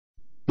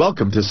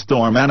Welcome to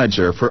Store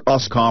Manager for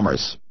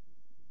osCommerce.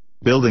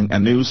 Building a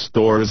new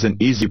store is an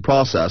easy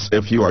process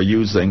if you are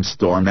using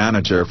Store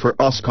Manager for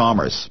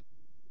osCommerce.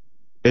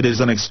 It is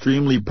an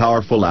extremely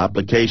powerful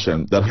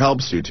application that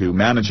helps you to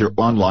manage your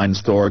online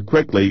store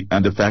quickly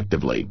and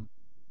effectively.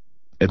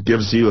 It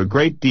gives you a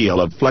great deal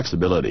of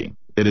flexibility,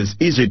 it is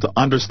easy to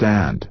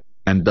understand,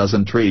 and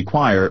doesn't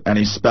require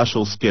any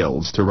special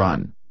skills to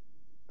run.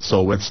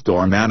 So with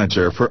Store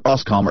Manager for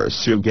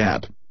osCommerce you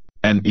get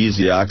an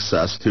easy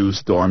access to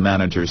Store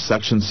Manager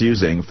sections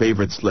using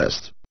Favorites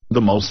list. The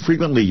most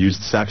frequently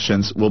used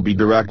sections will be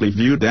directly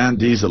viewed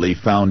and easily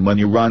found when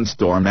you run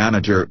Store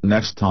Manager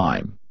next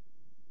time.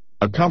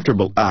 A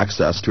comfortable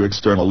access to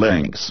external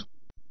links.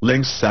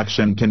 Links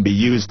section can be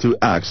used to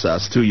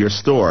access to your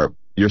store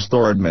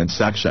admin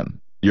section,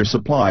 your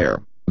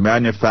supplier,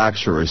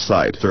 manufacturer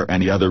site or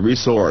any other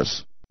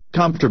resource.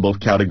 Comfortable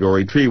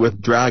category tree with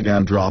drag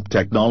and drop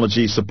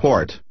technology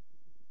support.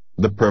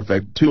 The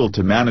perfect tool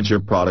to manage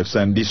your products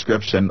and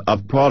description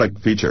of product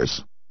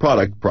features,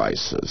 product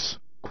prices,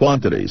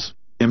 quantities,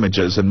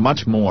 images and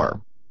much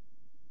more.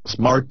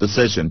 Smart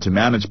decision to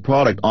manage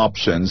product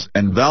options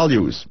and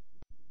values.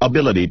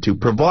 Ability to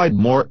provide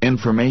more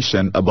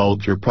information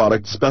about your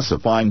product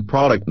specifying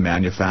product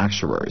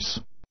manufacturers.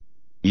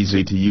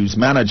 Easy to use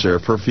manager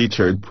for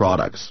featured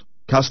products,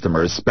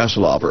 customers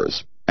special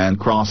offers, and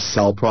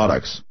cross-sell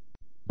products.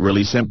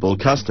 Really simple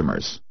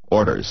customers,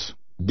 orders,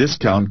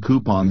 discount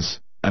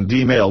coupons, and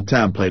email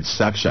templates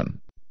section.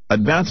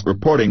 Advanced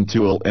reporting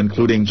tool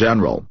including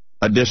general,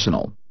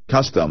 additional,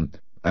 custom,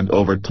 and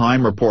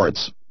overtime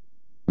reports.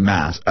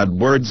 Mass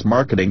AdWords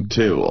marketing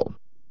tool.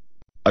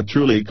 A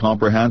truly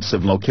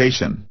comprehensive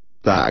location,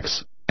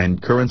 tax,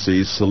 and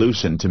currencies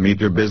solution to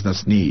meet your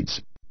business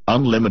needs.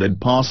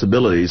 Unlimited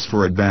possibilities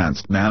for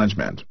advanced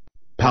management.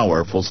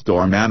 Powerful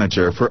Store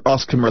Manager for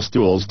osCommerce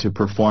tools to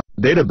perform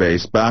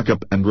database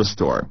backup and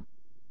restore.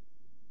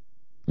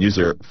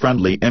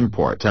 User-friendly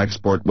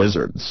import-export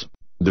wizards.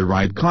 The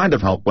right kind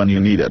of help when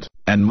you need it,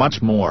 and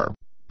much more.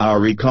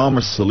 Our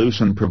e-commerce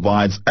solution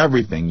provides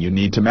everything you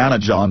need to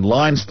manage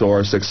online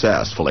store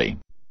successfully.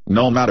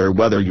 No matter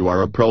whether you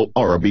are a pro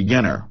or a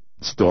beginner,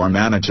 Store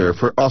Manager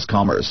for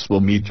osCommerce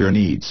will meet your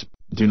needs.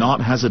 Do not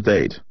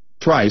hesitate.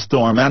 Try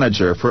Store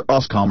Manager for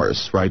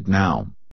osCommerce right now.